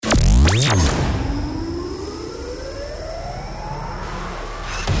For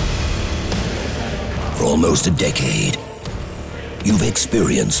almost a decade, you've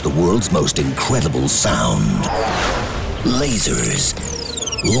experienced the world's most incredible sound. Lasers,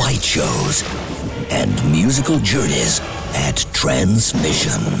 light shows, and musical journeys at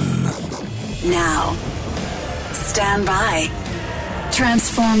Transmission. Now, stand by.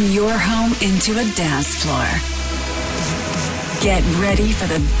 Transform your home into a dance floor. Get ready for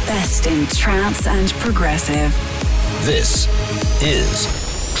the best in trance and progressive. This is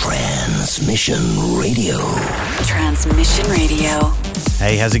Transmission Radio. Transmission Radio.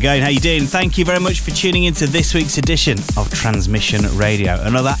 Hey, how's it going? How you doing? Thank you very much for tuning into this week's edition of Transmission Radio.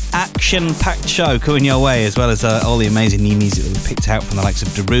 Another action-packed show coming your way, as well as all the amazing new music that we picked out from the likes of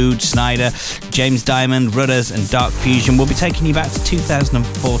Darude, Snyder, James Diamond, Rudders and Dark Fusion. We'll be taking you back to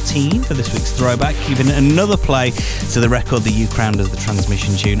 2014 for this week's throwback, giving another play to the record that you crowned as the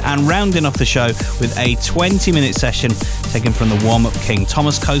Transmission tune, and rounding off the show with a 20-minute session taken from the warm-up king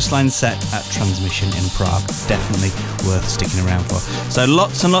Thomas Coastline set at Transmission in Prague. Definitely worth sticking around for. So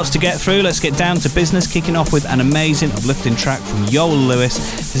lots and lots to get through. Let's get down to business, kicking off with an amazing uplifting track from Yoel Lewis.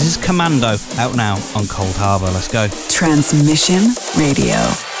 This is Commando, out now on Cold Harbour. Let's go. Transmission Radio.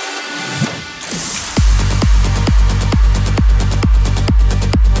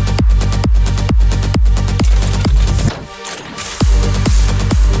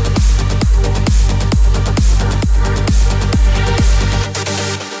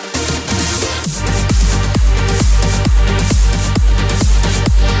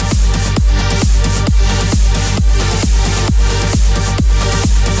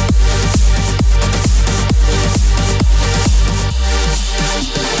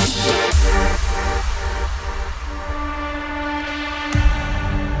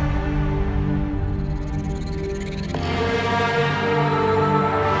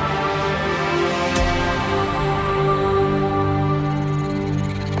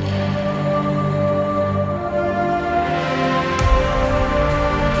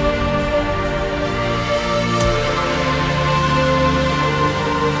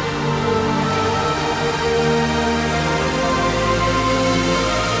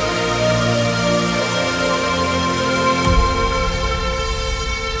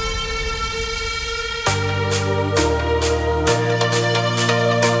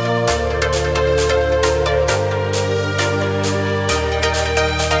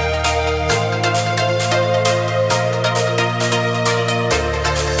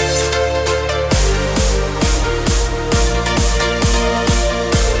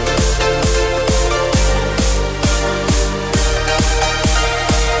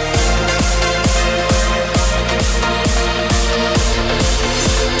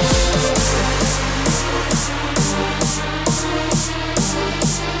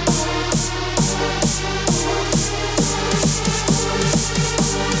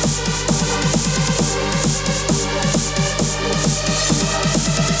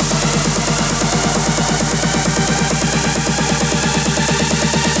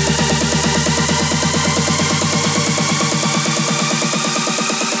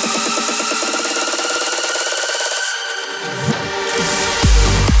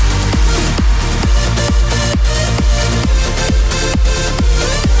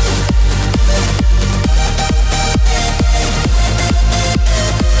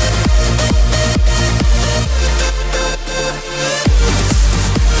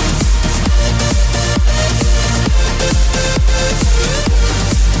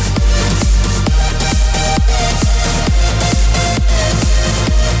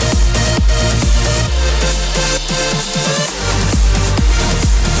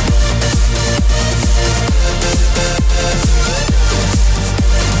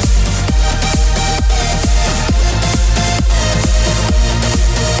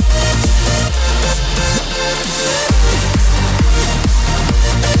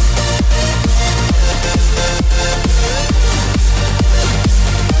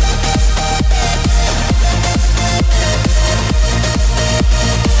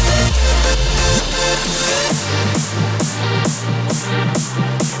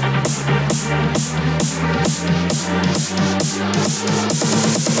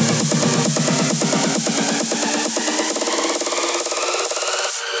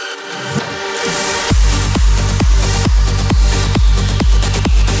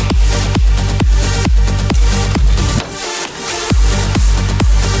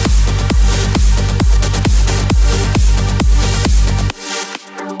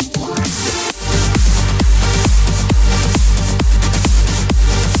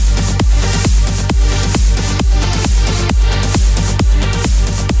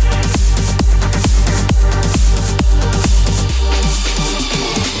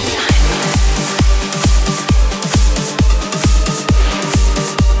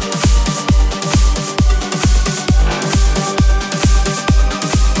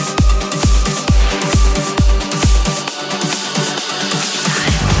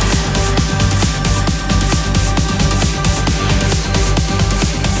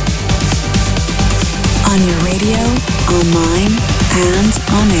 online and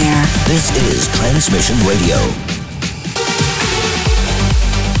on air. This is Transmission Radio.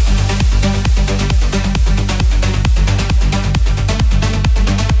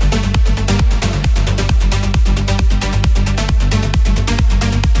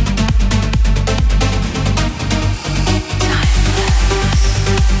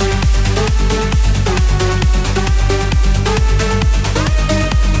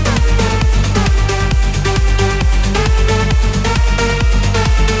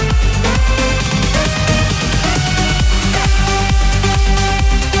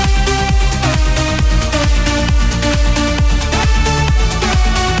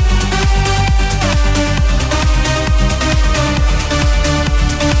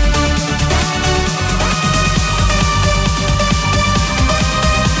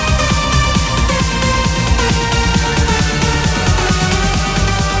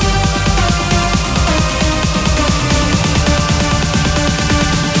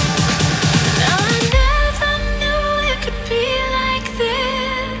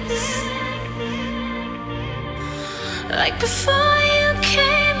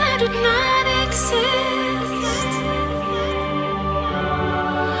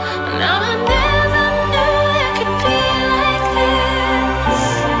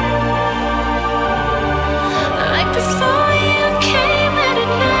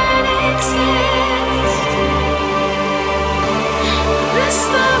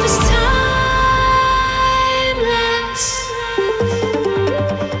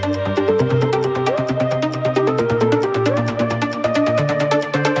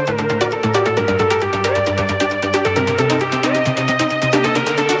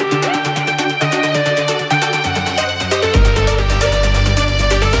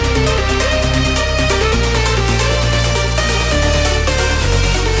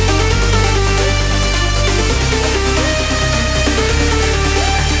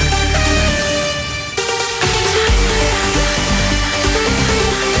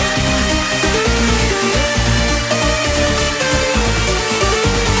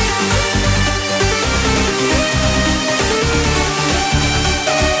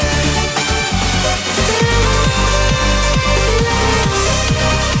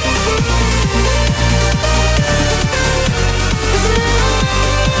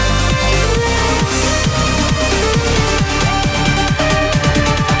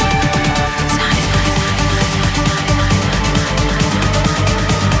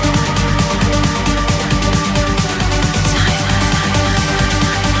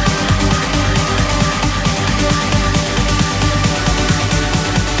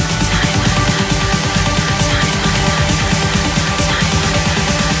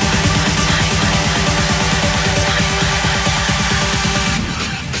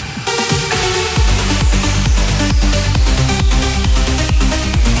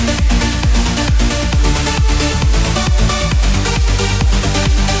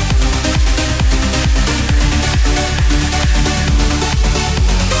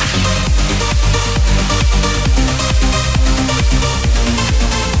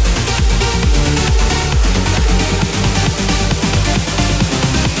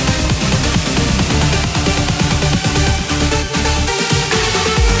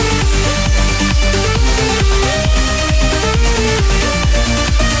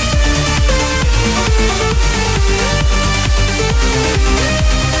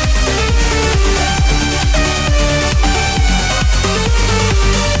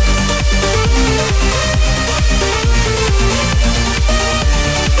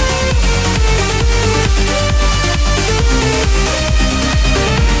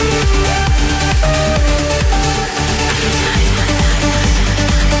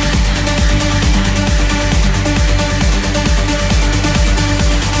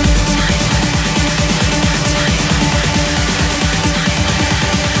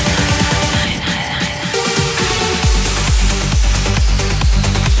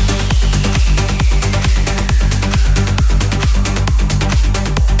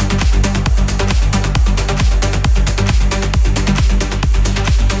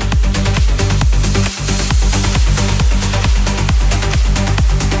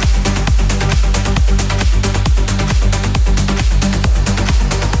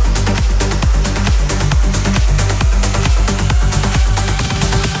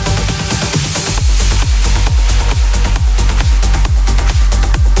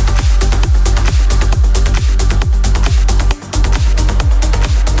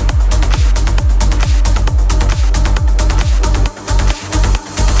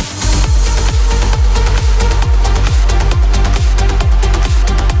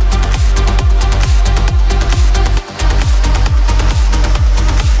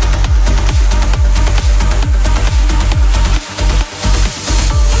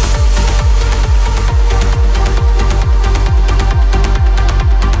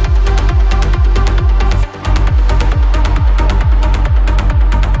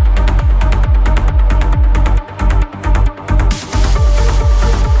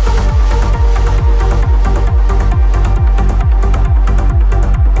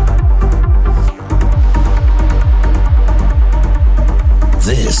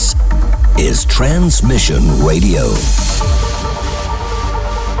 This is Transmission Radio.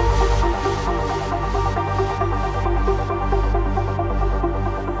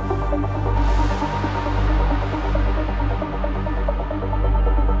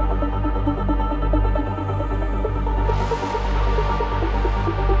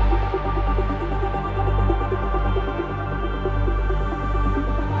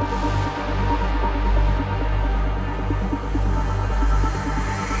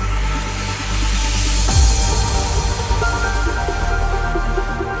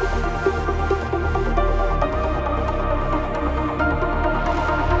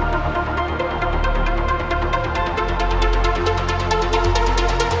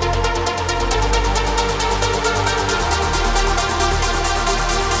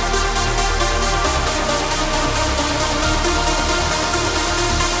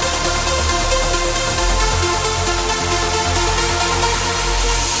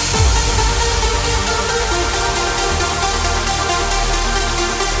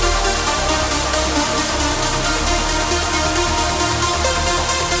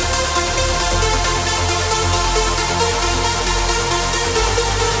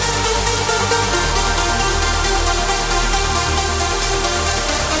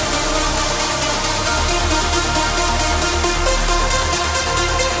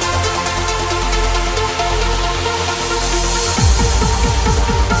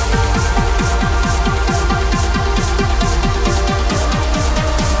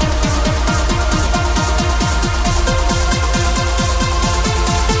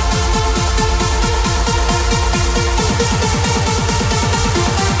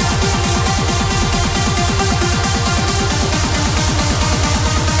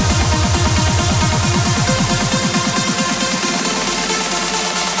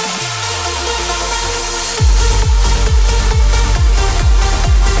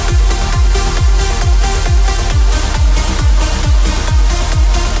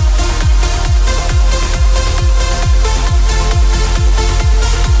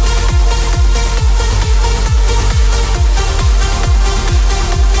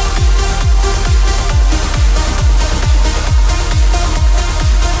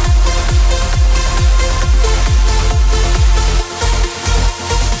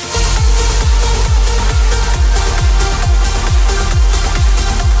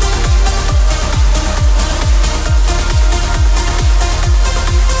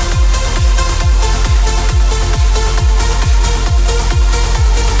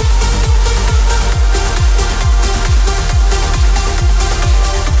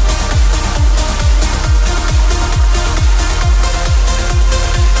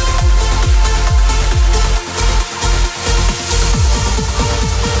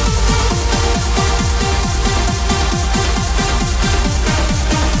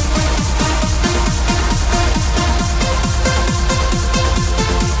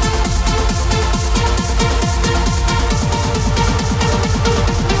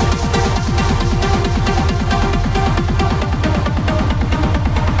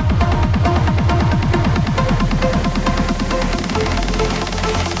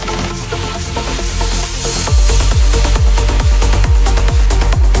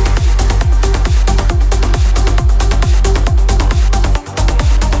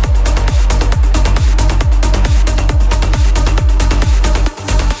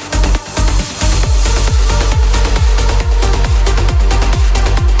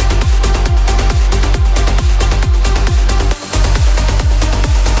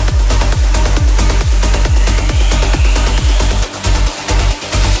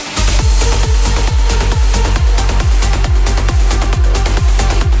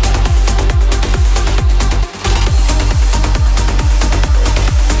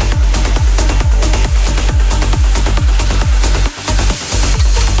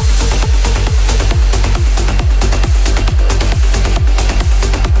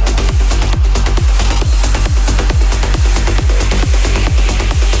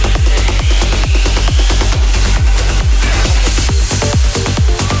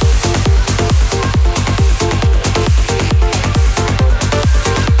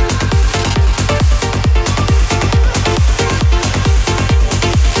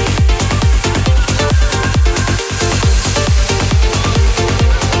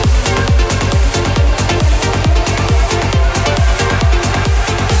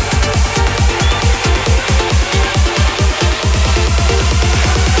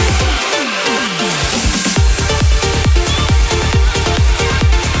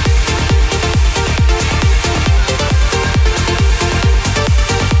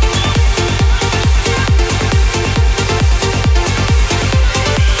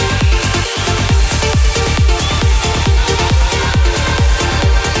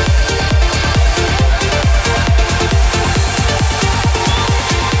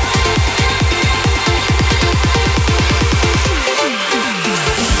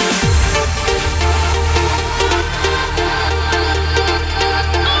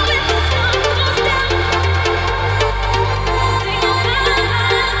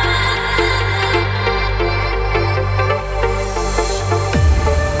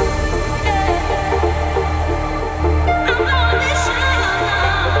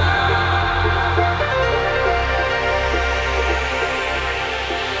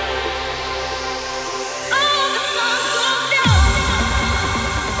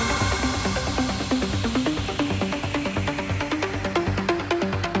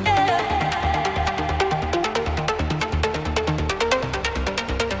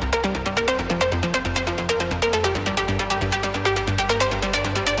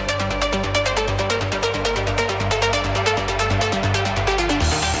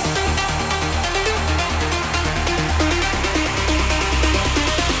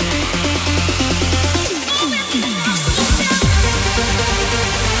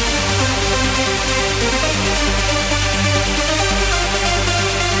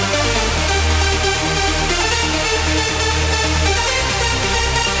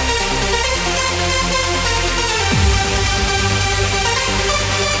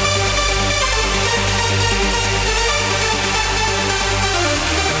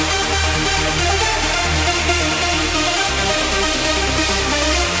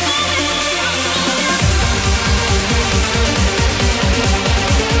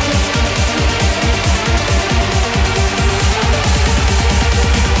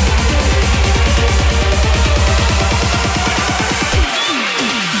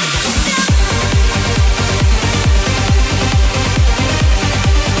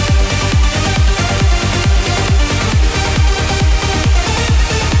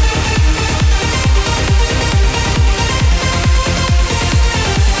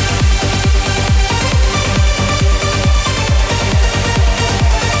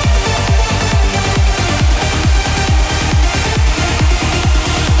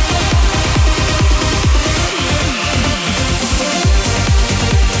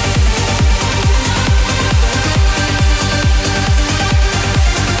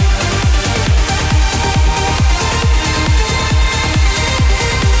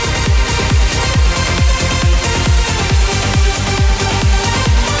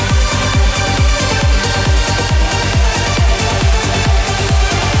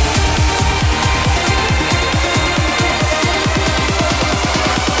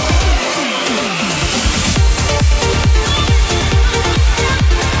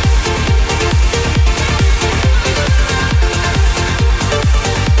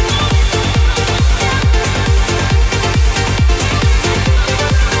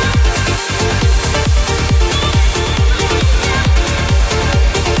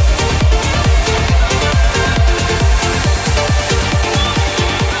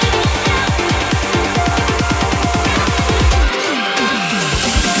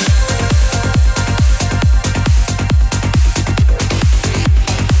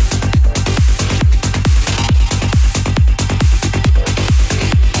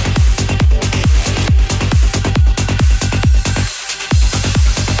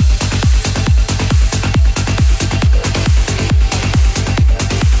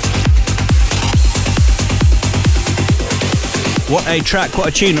 a track, what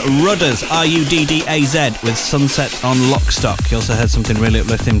a tune, Ruddaz, Ruddaz, with Sunset on Lockstock. You also heard something really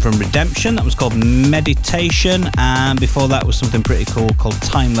uplifting from Redemption, that was called Meditation, and before that was something pretty cool called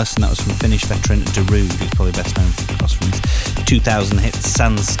Timeless, and that was from Finnish veteran Darude, who's probably best known from his 2000 hit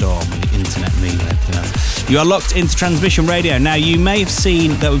Sandstorm, the internet meme and everything else. You are locked into Transmission Radio. Now, you may have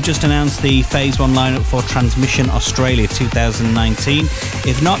seen that we've just announced the Phase 1 lineup for Transmission Australia 2019.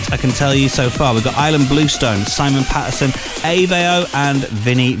 If not, I can tell you so far, we've got Island Bluestone, Simon Patterson, Aveo and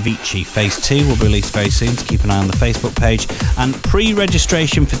Vinny Vici. Phase 2 will be released very soon, so keep an eye on the Facebook page. And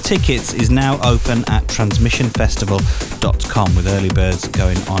pre-registration for tickets is now open at transmissionfestival.com, with early birds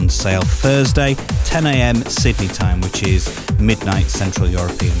going on sale Thursday, 10 a.m. Sydney time, which is midnight Central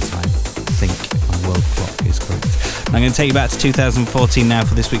European time. I think my world clock is correct. I'm going to take you back to 2014 now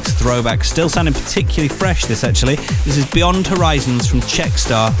for this week's throwback. Still sounding particularly fresh, this actually. This is Beyond Horizons from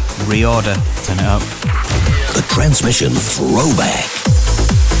Checkstar, Reorder. Turn it up. The Transmission Throwback.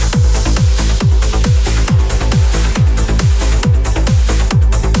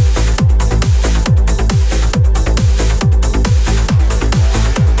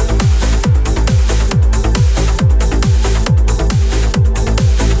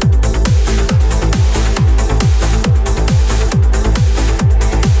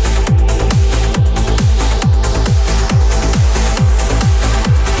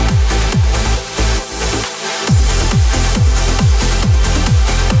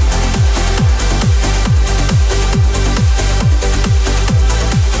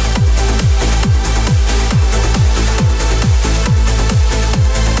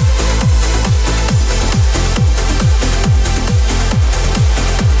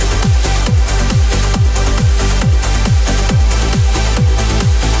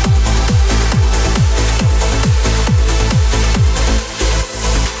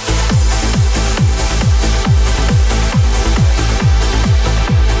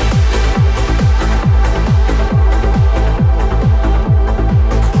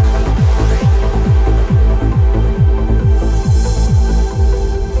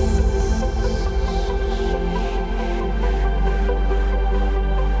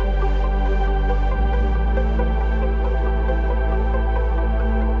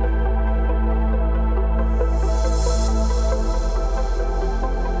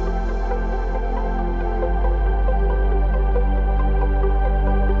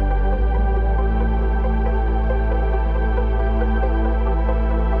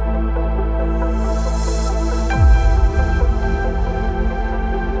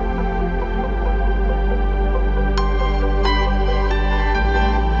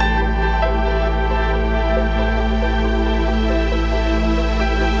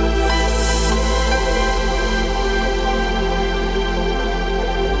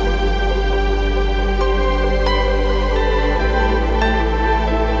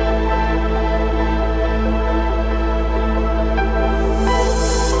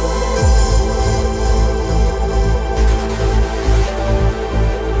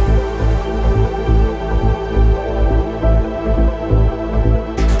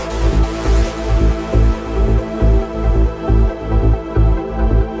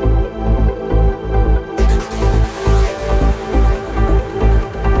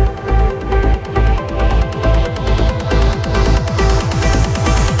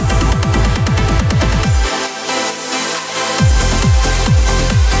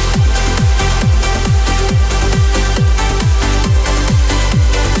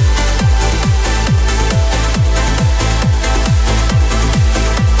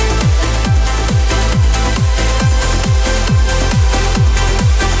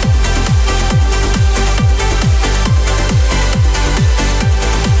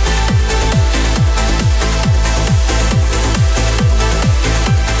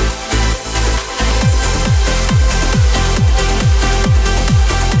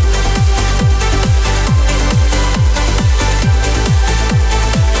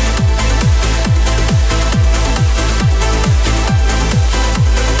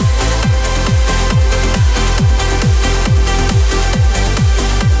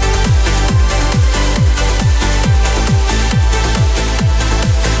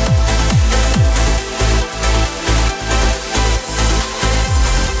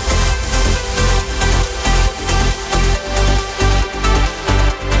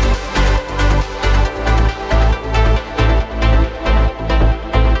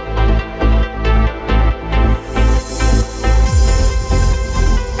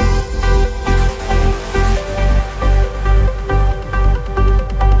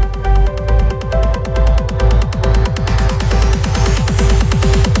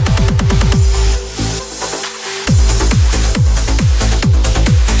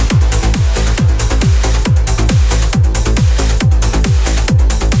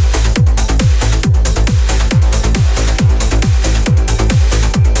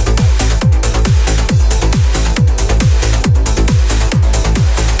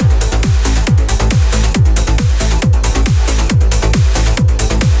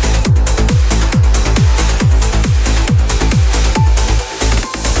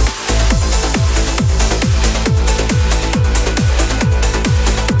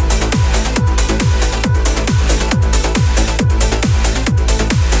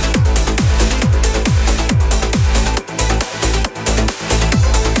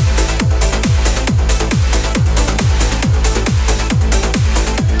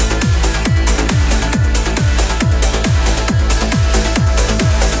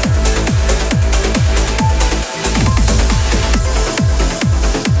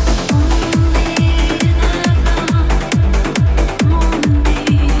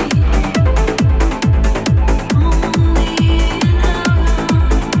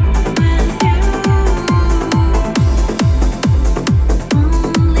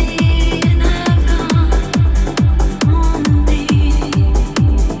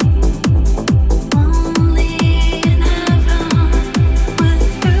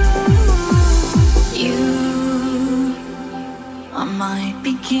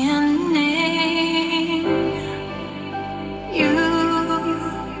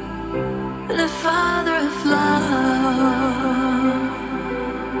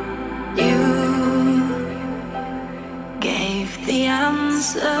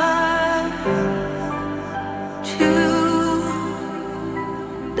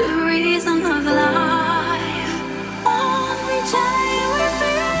 reason of life. One day with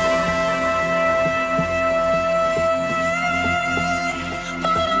you.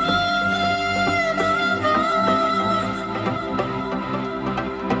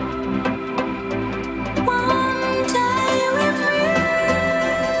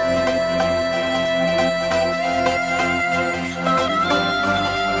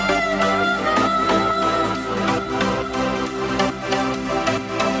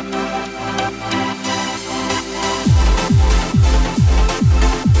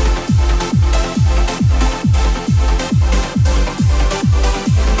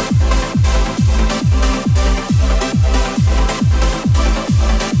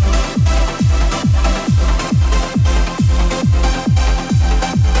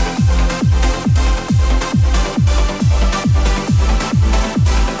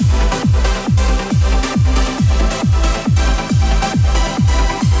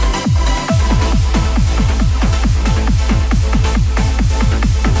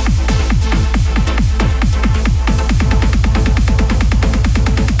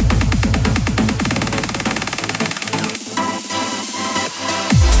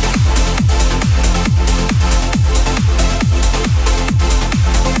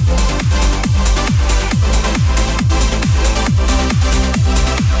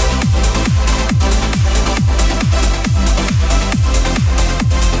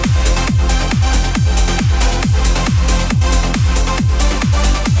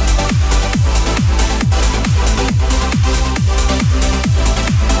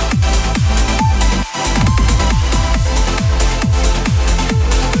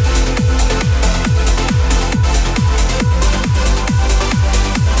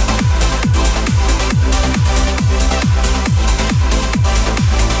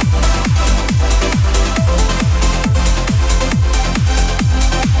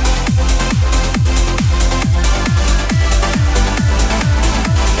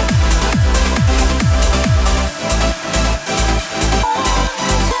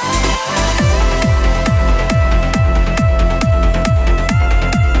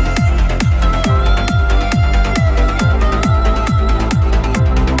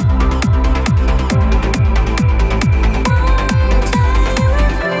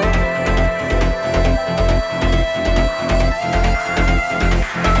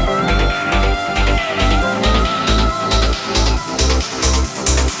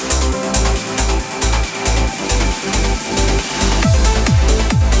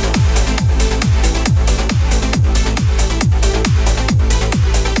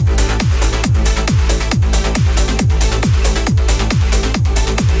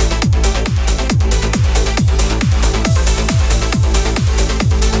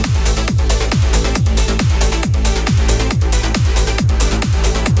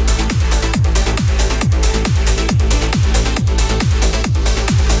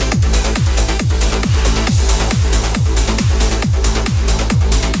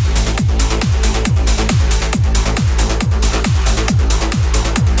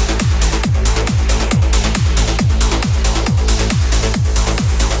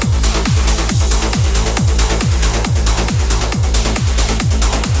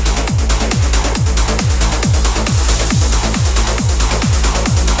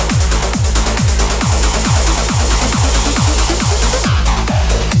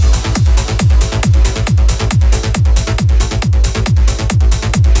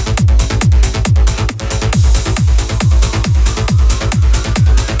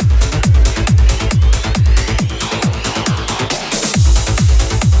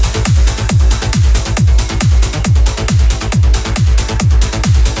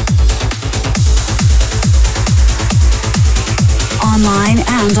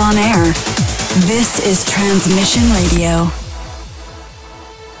 and on air. This is Transmission Radio.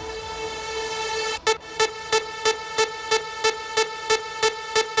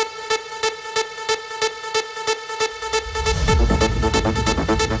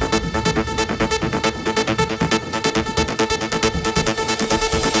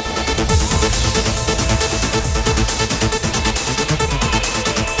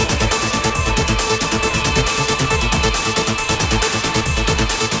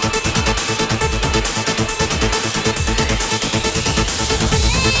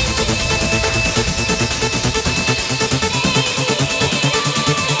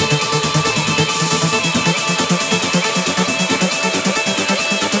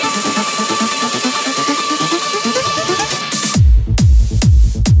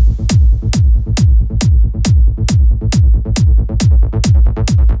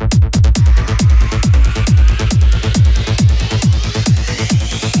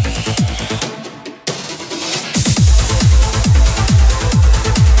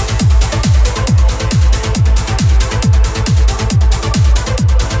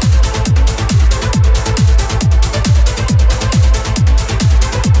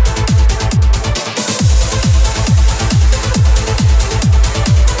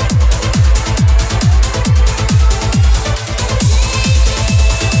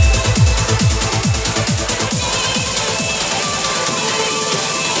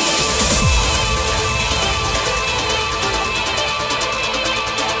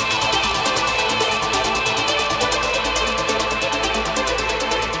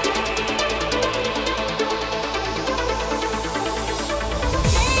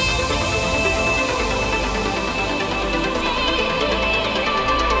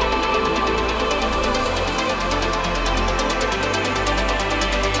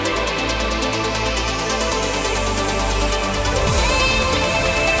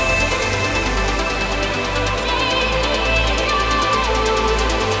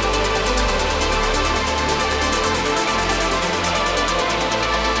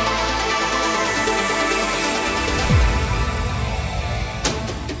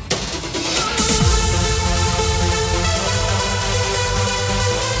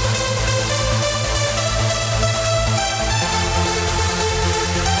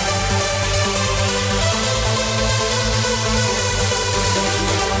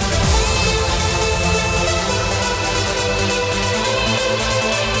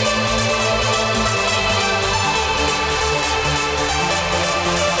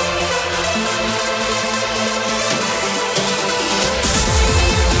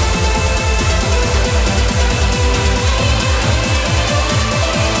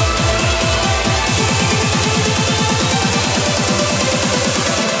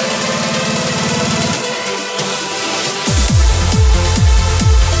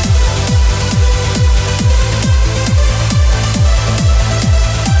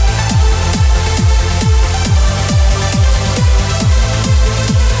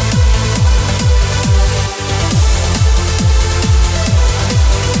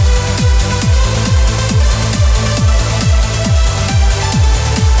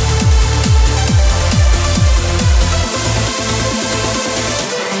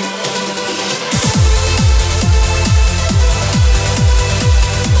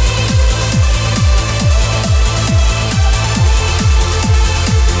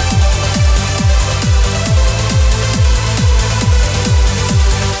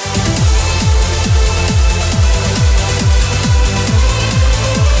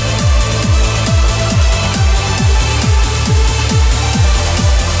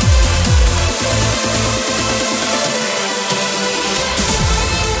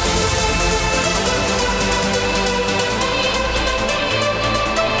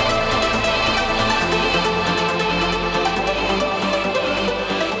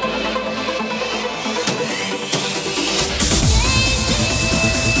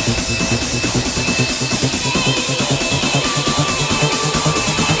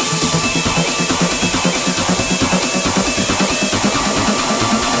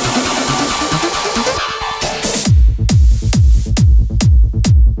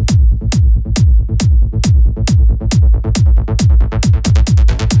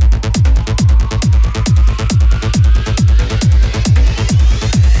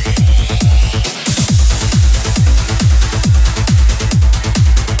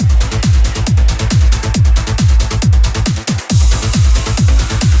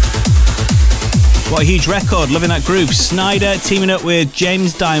 What a huge record, loving that groove. Snyder teaming up with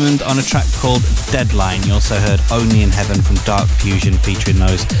James Diamond on a track called Deadline. You also heard Only in Heaven from Dark Fusion featuring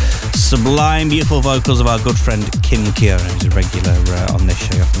those sublime, beautiful vocals of our good friend Kim Kiora, who's a regular on this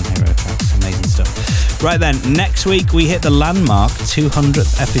show, often Hero Tracks. Amazing stuff. Right then, next week we hit the landmark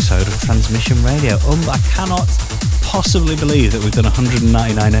 200th episode of Transmission Radio. I cannot possibly believe that we've done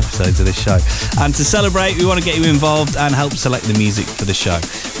 199 episodes of this show. And to celebrate, we want to get you involved and help select the music for the show.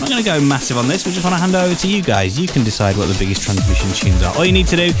 I'm not going to go massive on this, we just want to hand over to you guys. You can decide what the biggest Transmission tunes are. All you need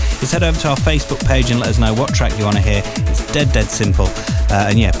to do is head over to our Facebook page and let us know what track you want to hear. It's dead simple.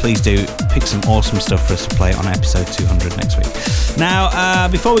 And yeah, please do pick some awesome stuff for us to play on episode 200 next week. Now,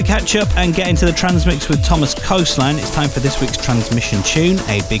 before we catch up and get into the Transmix with Thomas Coastline, it's time for this week's Transmission tune.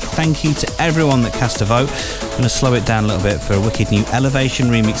 A big thank you to everyone that cast a vote. I'm going to slow it down a little bit for a wicked new Elevation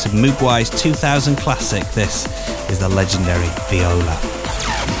remix of Moogwai's 2000 classic. This is the legendary Viola.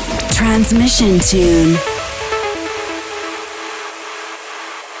 Transmission tune.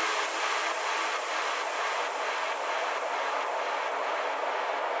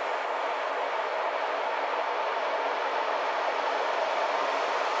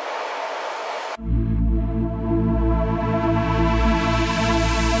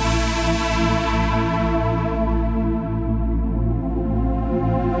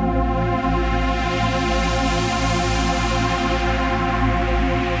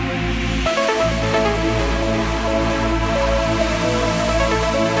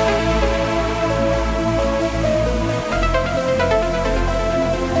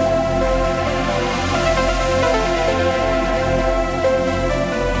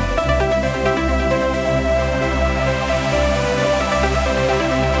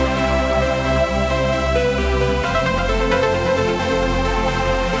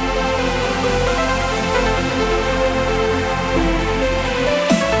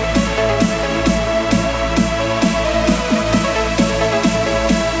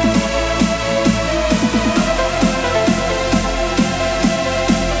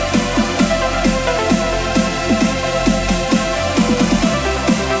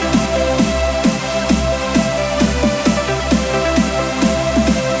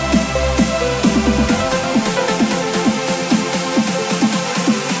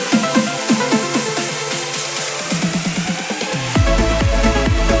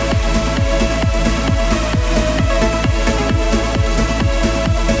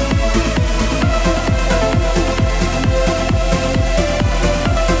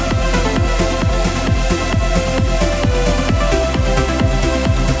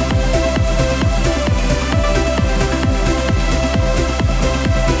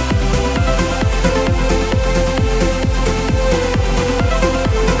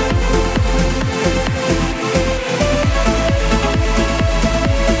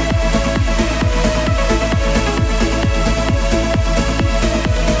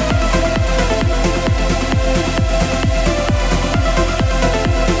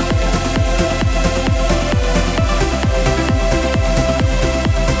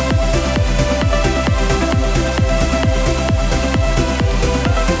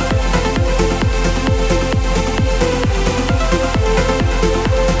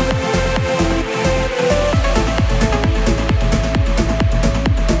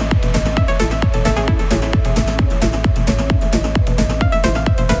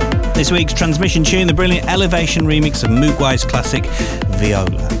 This week's Transmission tune, the brilliant Elevation remix of Moogwai's classic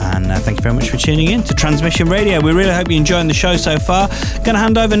Viola. And thank you very much for tuning in to Transmission Radio. We really hope you're enjoying the show so far. Going to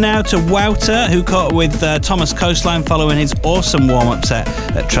hand over now to Wouter, who caught with Thomas Coastline following his awesome warm-up set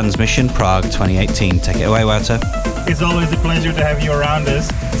at Transmission Prague 2018. Take it away, Wouter. It's always a pleasure to have you around us.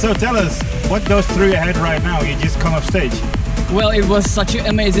 So tell us, what goes through your head right now? You just come off stage. Well, it was such an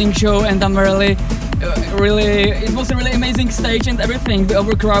amazing show, and I'm really, it was a really amazing stage and everything,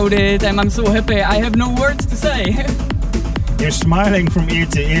 overcrowded, and I'm so happy. I have no words to say. You're smiling from ear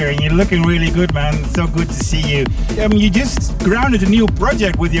to ear, and you're looking really good, man. It's so good to see you. You just grounded a new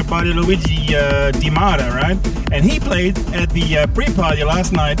project with your buddy Luigi Di Mara, right? And he played at the pre-party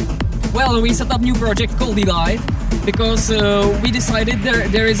last night. Well, we set up a new project called Delight, because we decided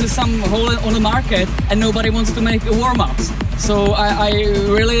there is some hole on the market and nobody wants to make warm-ups. So I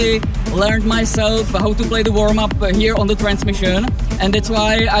really learned myself how to play the warm-up here on the Transmission, and that's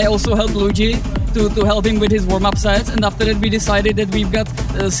why I also helped Luigi to help him with his warm-up sets. And after that we decided that we've got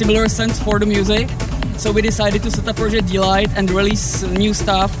a similar sense for the music, so we decided to set up Project Delight and release new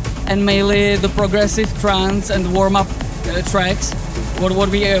stuff, and mainly the progressive trance and warm-up tracks, what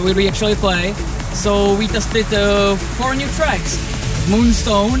we actually play. So we tested 4 new tracks.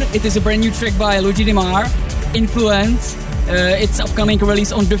 Moonstone, it is a brand new track by Luigi Di Mara. Influence, it's upcoming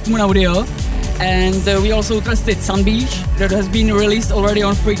release on Driftmoon Audio. And we also tested Sun Beach, that has been released already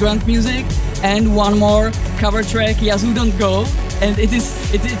on Frequent Music, and one more cover track, Yazoo Don't Go, and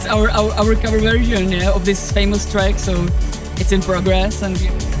it's our cover version of this famous track, so it's in progress and we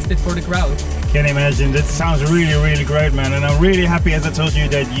tested for the crowd. Can imagine. That sounds really, really great, man. And I'm really happy, as I told you,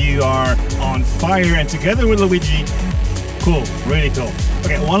 that you are on fire and together with Luigi. Cool, really cool.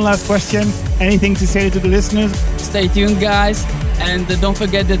 Okay, one last question. Anything to say to the listeners? Stay tuned, guys, and don't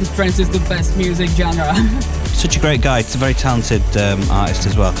forget that the trance is the best music genre. Such a great guy. He's a very talented artist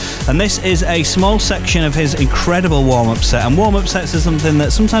as well. And this is a small section of his incredible warm-up set. And warm-up sets are something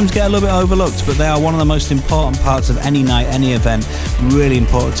that sometimes get a little bit overlooked, but they are one of the most important parts of any night, any event. Really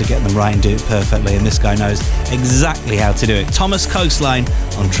important to get them right and do it perfectly. And this guy knows exactly how to do it. Thomas Coastline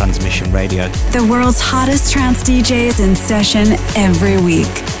on Transmission Radio. The world's hottest trance DJs in session every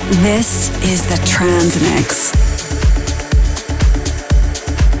week. This is the Trans Mix.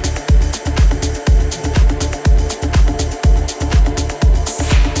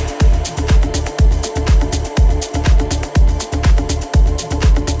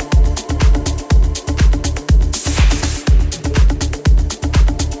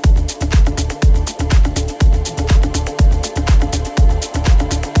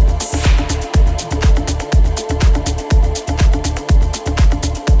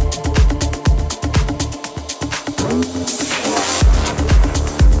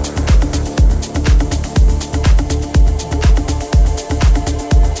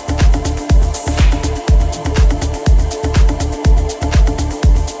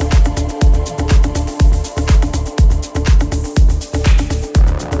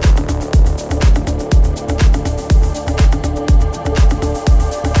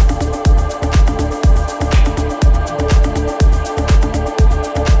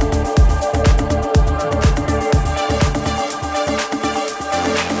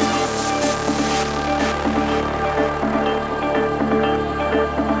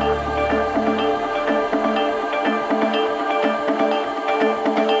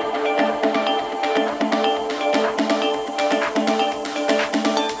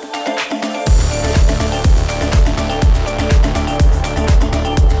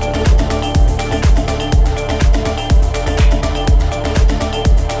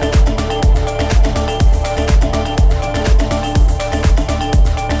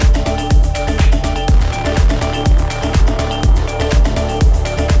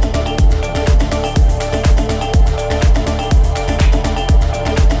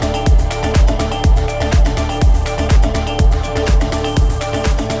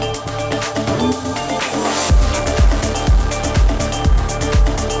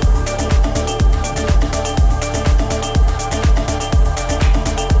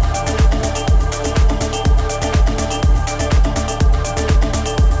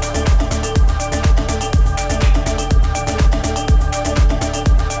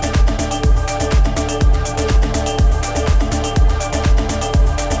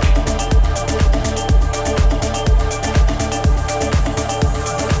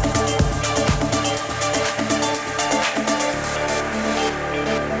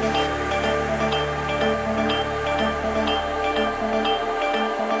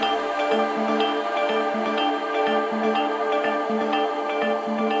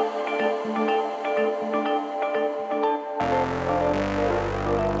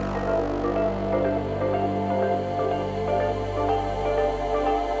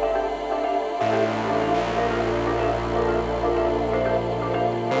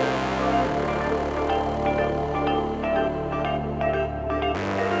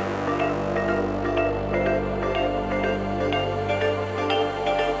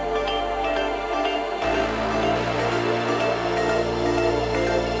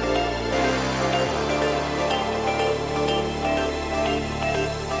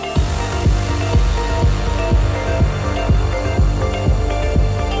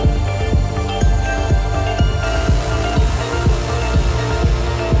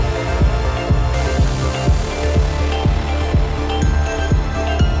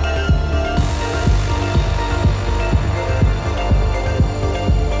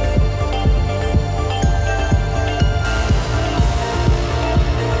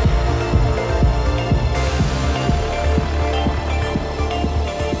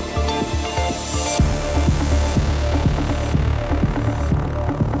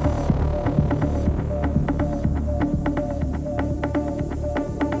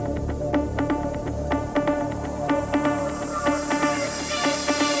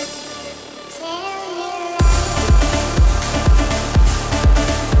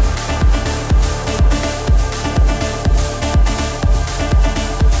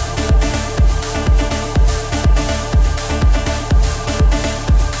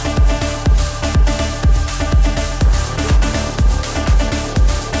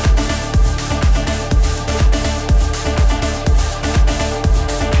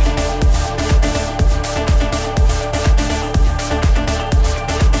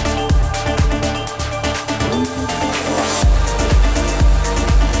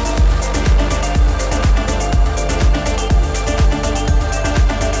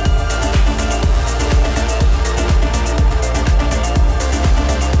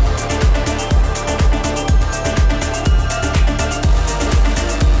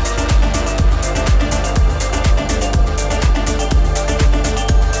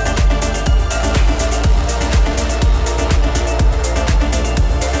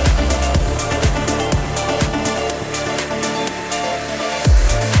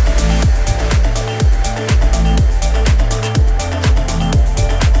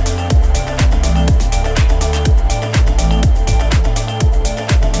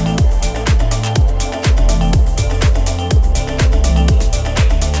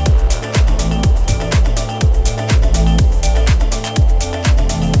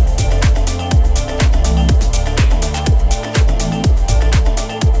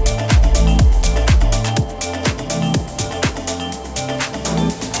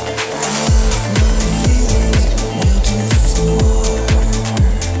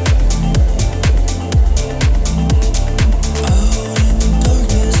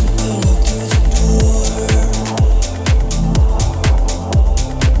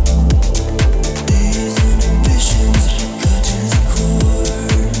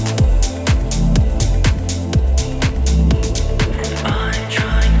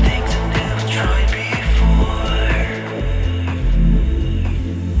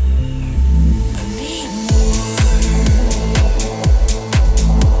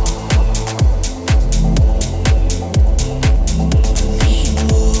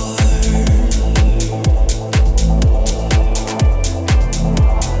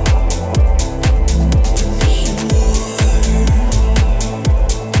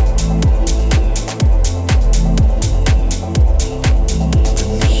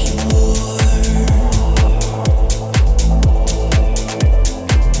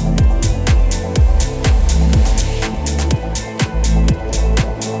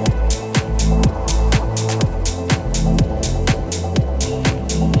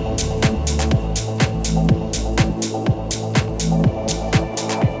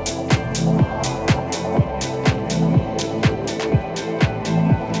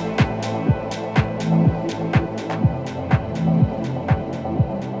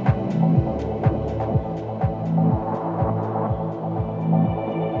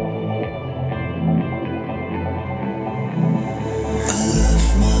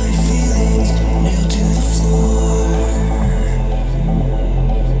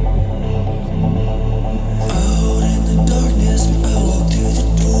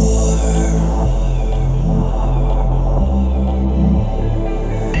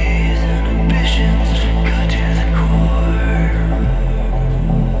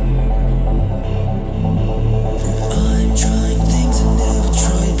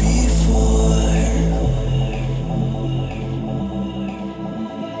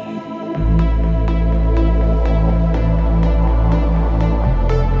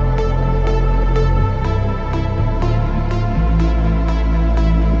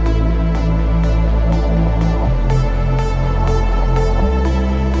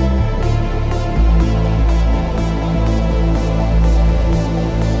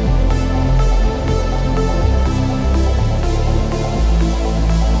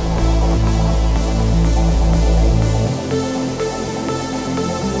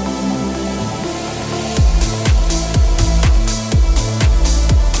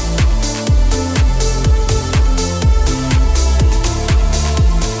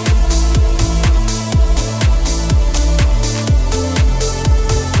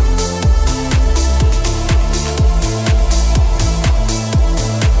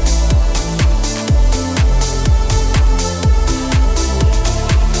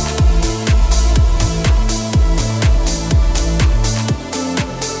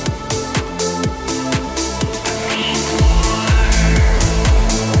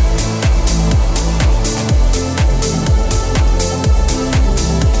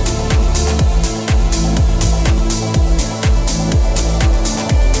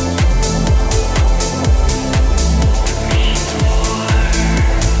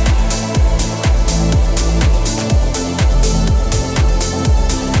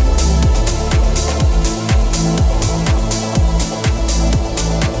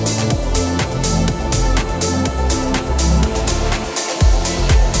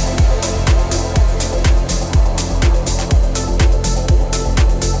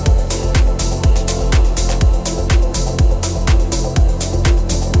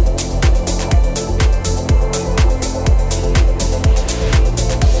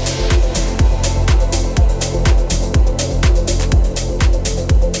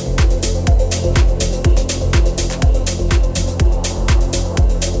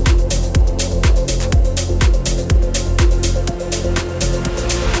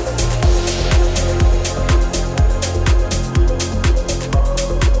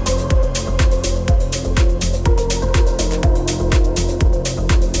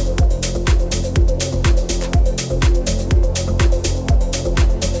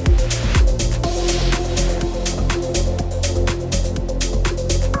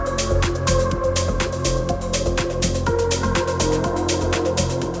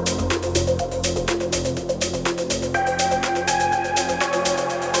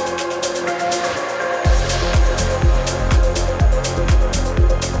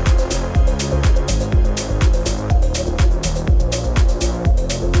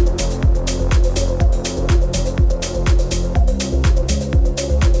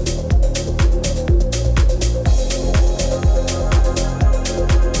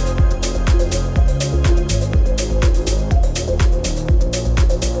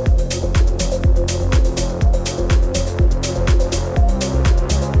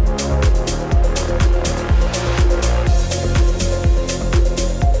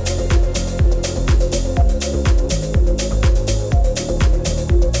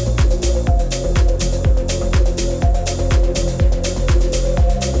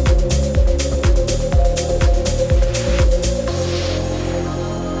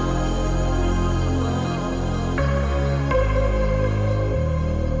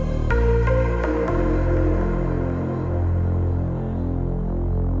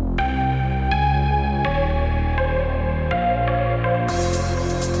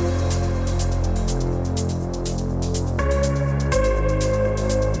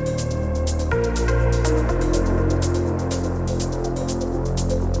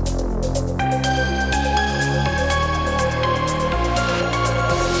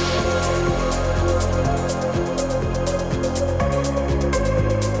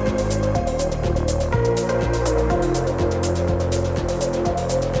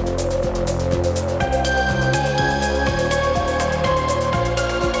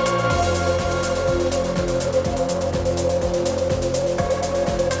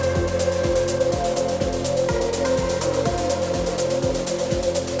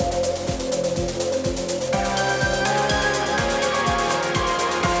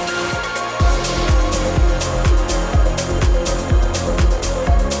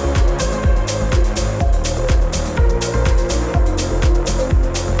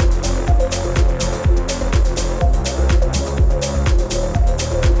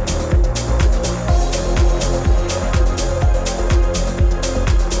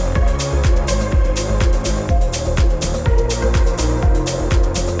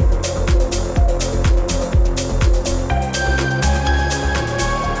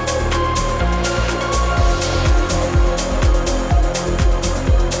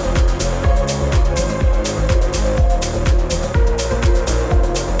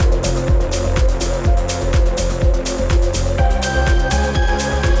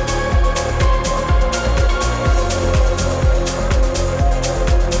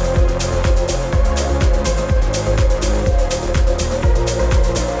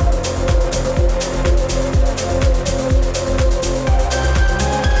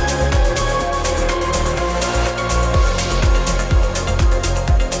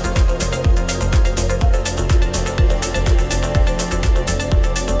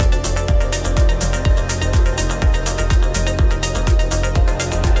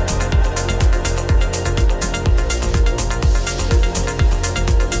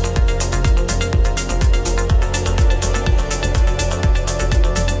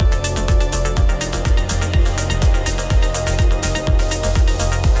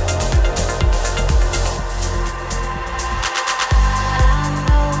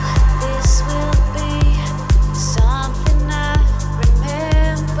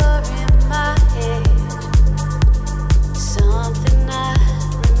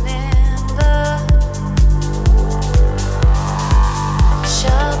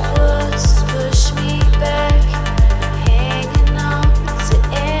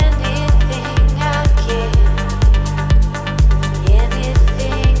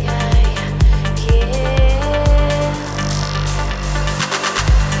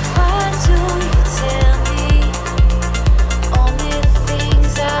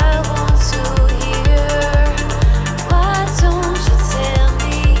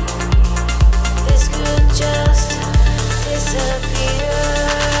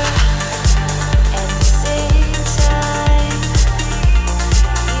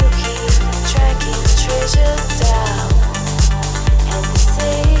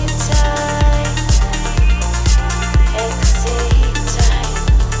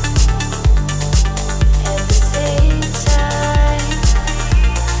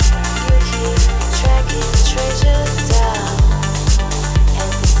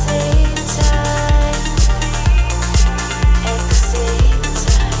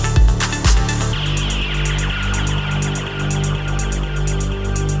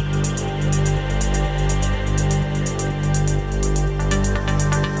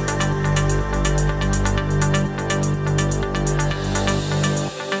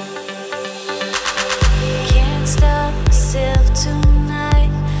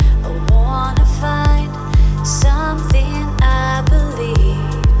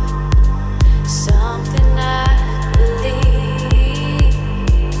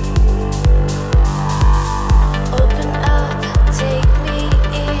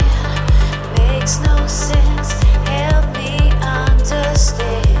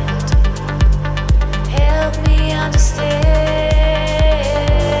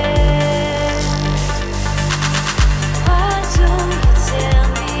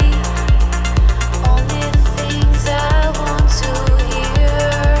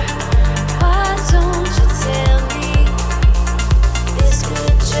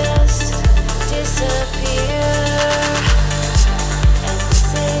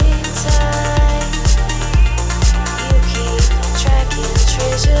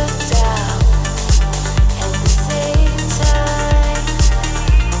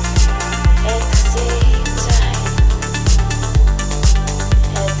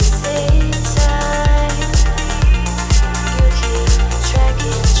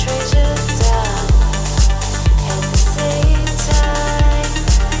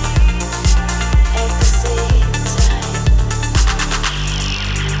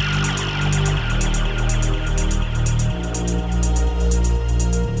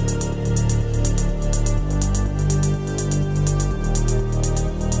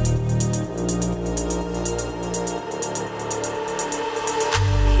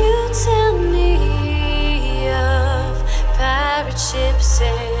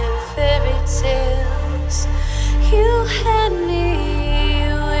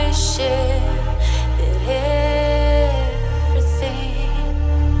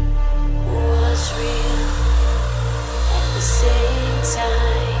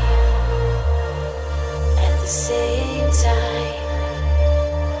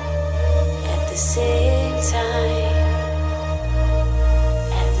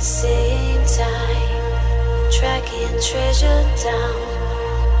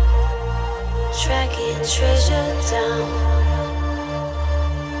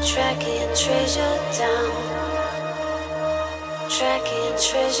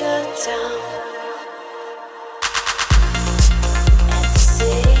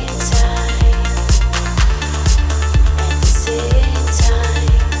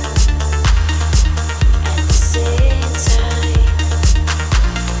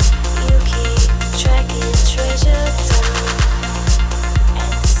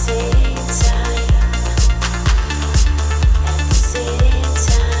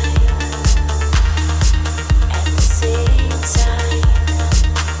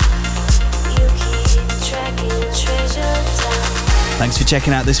 Thanks for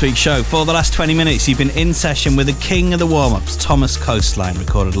checking out this week's show. For the last 20 minutes, you've been in session with the king of the warm-ups, Thomas Coastline,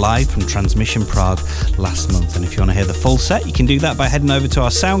 recorded live from Transmission Prague last month. And if you want to hear the full set, you can do that by heading over to our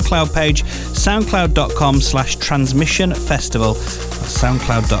SoundCloud page, soundcloud.com/transmissionfestival.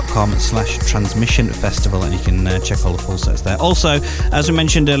 soundcloud.com/transmissionfestival, and you can check all the full sets there. Also, as we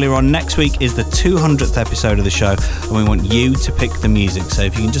mentioned earlier on, next week is the 200th episode of the show, and we want you to pick the music. So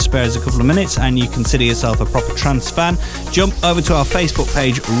if you can just spare us a couple of minutes and you consider yourself a proper trance fan, jump over to our Facebook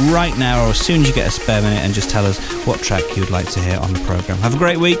page right now, or as soon as you get a spare minute, and just tell us what track you would like to hear on the programme. Have a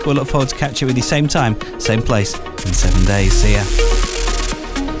great week. We'll look forward to catching up with you same time, same place in 7 days. See ya.